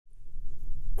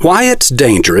Why it's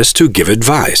dangerous to give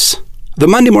advice. The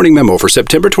Monday Morning Memo for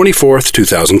September 24th,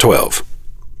 2012.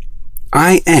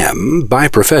 I am, by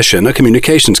profession, a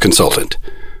communications consultant.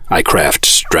 I craft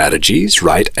strategies,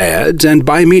 write ads, and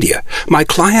buy media. My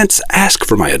clients ask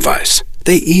for my advice.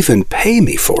 They even pay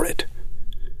me for it.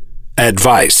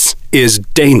 Advice is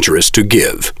dangerous to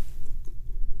give.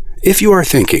 If you are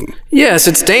thinking, yes,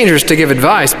 it's dangerous to give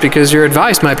advice because your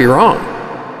advice might be wrong.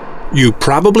 You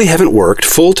probably haven't worked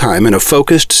full-time in a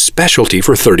focused specialty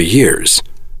for 30 years.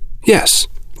 Yes,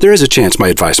 there is a chance my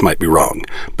advice might be wrong,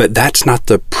 but that's not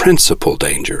the principal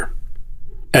danger.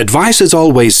 Advice is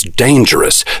always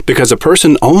dangerous because a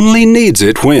person only needs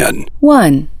it when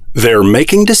 1. They're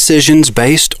making decisions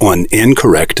based on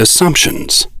incorrect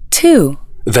assumptions. 2.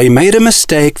 They made a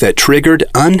mistake that triggered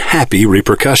unhappy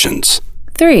repercussions.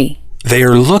 3. They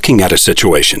are looking at a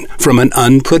situation from an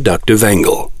unproductive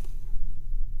angle.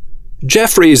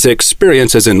 Jeffrey's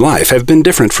experiences in life have been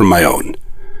different from my own.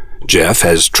 Jeff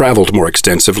has traveled more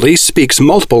extensively, speaks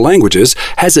multiple languages,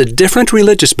 has a different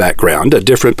religious background, a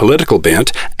different political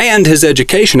bent, and his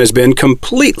education has been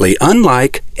completely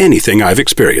unlike anything I've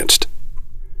experienced.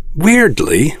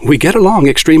 Weirdly, we get along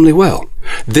extremely well.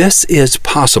 This is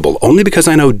possible only because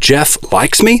I know Jeff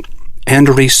likes me and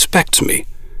respects me,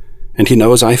 and he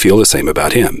knows I feel the same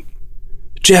about him.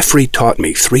 Jeffrey taught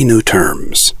me 3 new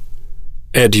terms: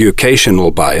 educational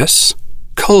bias,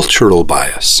 cultural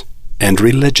bias, and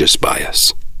religious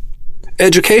bias.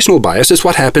 Educational bias is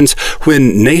what happens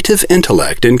when native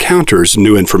intellect encounters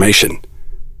new information.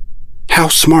 How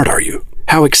smart are you?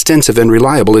 How extensive and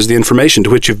reliable is the information to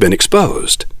which you've been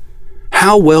exposed?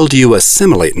 How well do you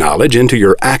assimilate knowledge into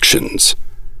your actions?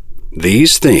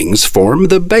 These things form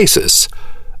the basis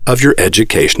of your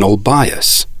educational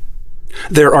bias.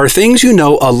 There are things you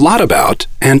know a lot about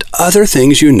and other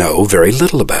things you know very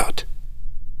little about.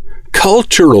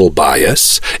 Cultural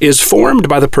bias is formed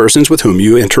by the persons with whom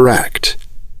you interact.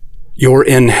 Your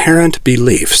inherent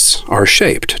beliefs are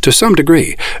shaped, to some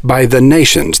degree, by the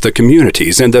nations, the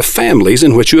communities, and the families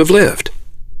in which you have lived.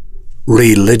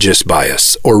 Religious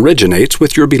bias originates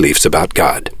with your beliefs about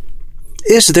God.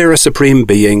 Is there a supreme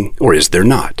being, or is there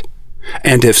not?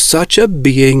 And if such a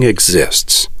being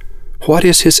exists, what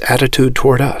is his attitude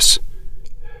toward us?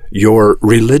 Your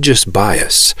religious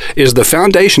bias is the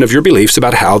foundation of your beliefs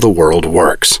about how the world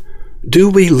works. Do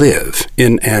we live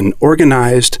in an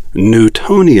organized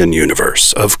Newtonian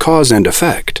universe of cause and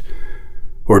effect?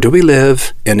 Or do we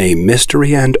live in a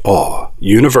mystery and awe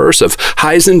universe of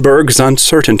Heisenberg's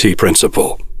uncertainty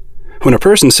principle? When a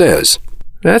person says,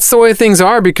 That's the way things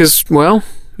are because, well,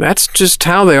 that's just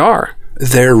how they are,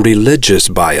 their religious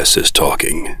bias is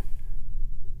talking.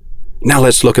 Now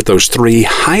let's look at those 3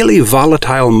 highly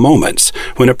volatile moments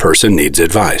when a person needs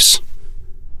advice.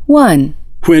 1.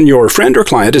 When your friend or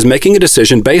client is making a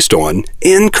decision based on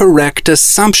incorrect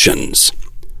assumptions.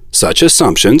 Such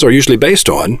assumptions are usually based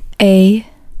on A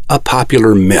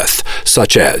popular myth,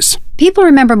 such as people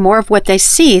remember more of what they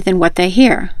see than what they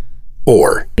hear.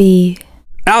 Or B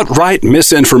outright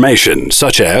misinformation,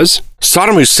 such as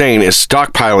Saddam Hussein is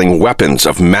stockpiling weapons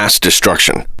of mass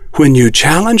destruction. When you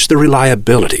challenge the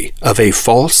reliability of a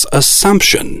false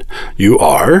assumption, you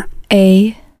are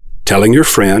A telling your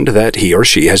friend that he or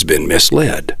she has been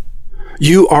misled.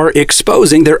 You are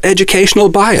exposing their educational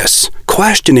bias,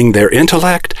 questioning their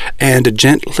intellect, and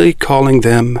gently calling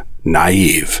them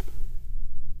naive.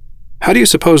 How do you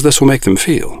suppose this will make them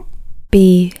feel?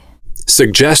 B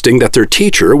Suggesting that their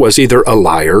teacher was either a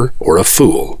liar or a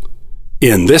fool.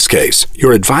 In this case,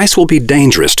 your advice will be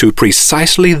dangerous to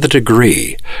precisely the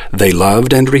degree they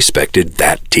loved and respected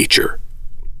that teacher.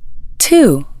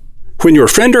 2. When your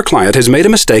friend or client has made a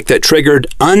mistake that triggered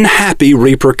unhappy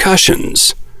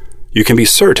repercussions, you can be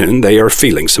certain they are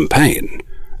feeling some pain.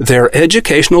 Their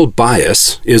educational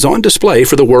bias is on display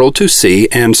for the world to see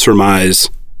and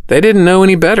surmise. They didn't know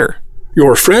any better.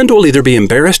 Your friend will either be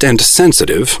embarrassed and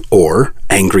sensitive or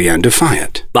angry and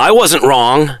defiant. I wasn't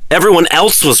wrong. Everyone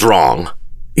else was wrong.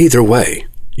 Either way,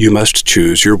 you must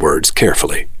choose your words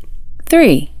carefully.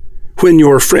 3. When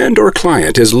your friend or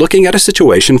client is looking at a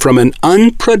situation from an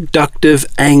unproductive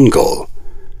angle,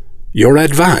 your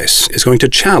advice is going to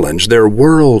challenge their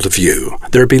worldview,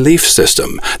 their belief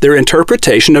system, their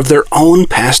interpretation of their own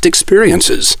past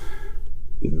experiences.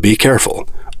 Be careful,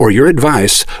 or your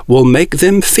advice will make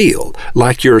them feel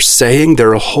like you're saying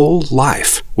their whole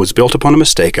life was built upon a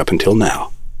mistake up until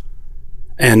now.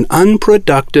 An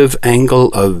unproductive angle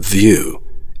of view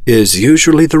is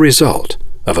usually the result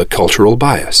of a cultural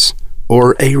bias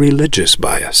or a religious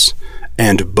bias,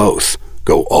 and both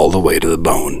go all the way to the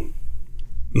bone.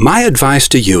 My advice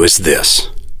to you is this: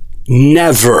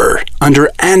 Never, under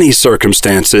any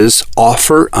circumstances,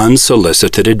 offer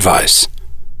unsolicited advice.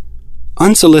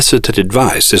 Unsolicited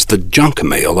advice is the junk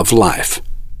mail of life.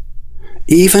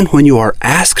 Even when you are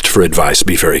asked for advice,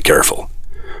 be very careful.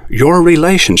 Your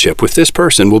relationship with this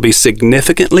person will be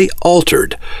significantly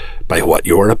altered by what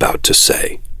you are about to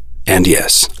say. And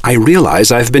yes, I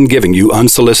realize I've been giving you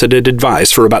unsolicited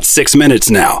advice for about 6 minutes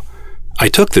now. I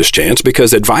took this chance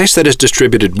because advice that is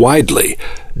distributed widely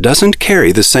doesn't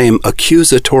carry the same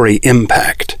accusatory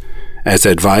impact as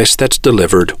advice that's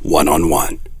delivered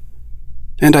one-on-one.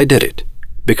 And I did it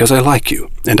because I like you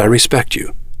and I respect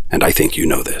you, and I think you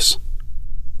know this.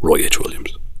 Roy H.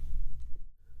 Williams.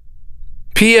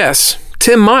 P.S.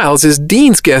 Tim Miles is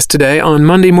Dean's guest today on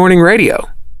Monday Morning Radio.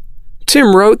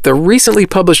 Tim wrote the recently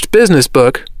published business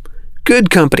book, Good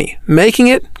Company, Making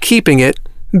It, Keeping It,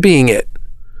 Being It.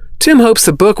 Tim hopes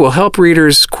the book will help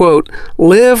readers, quote,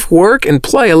 live, work, and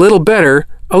play a little better,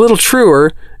 a little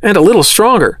truer, and a little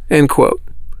stronger, end quote.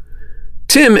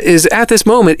 Tim is at this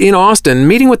moment in Austin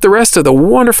meeting with the rest of the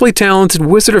wonderfully talented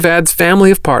Wizard of Ads family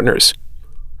of partners.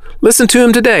 Listen to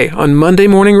him today on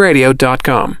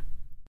MondayMorningRadio.com.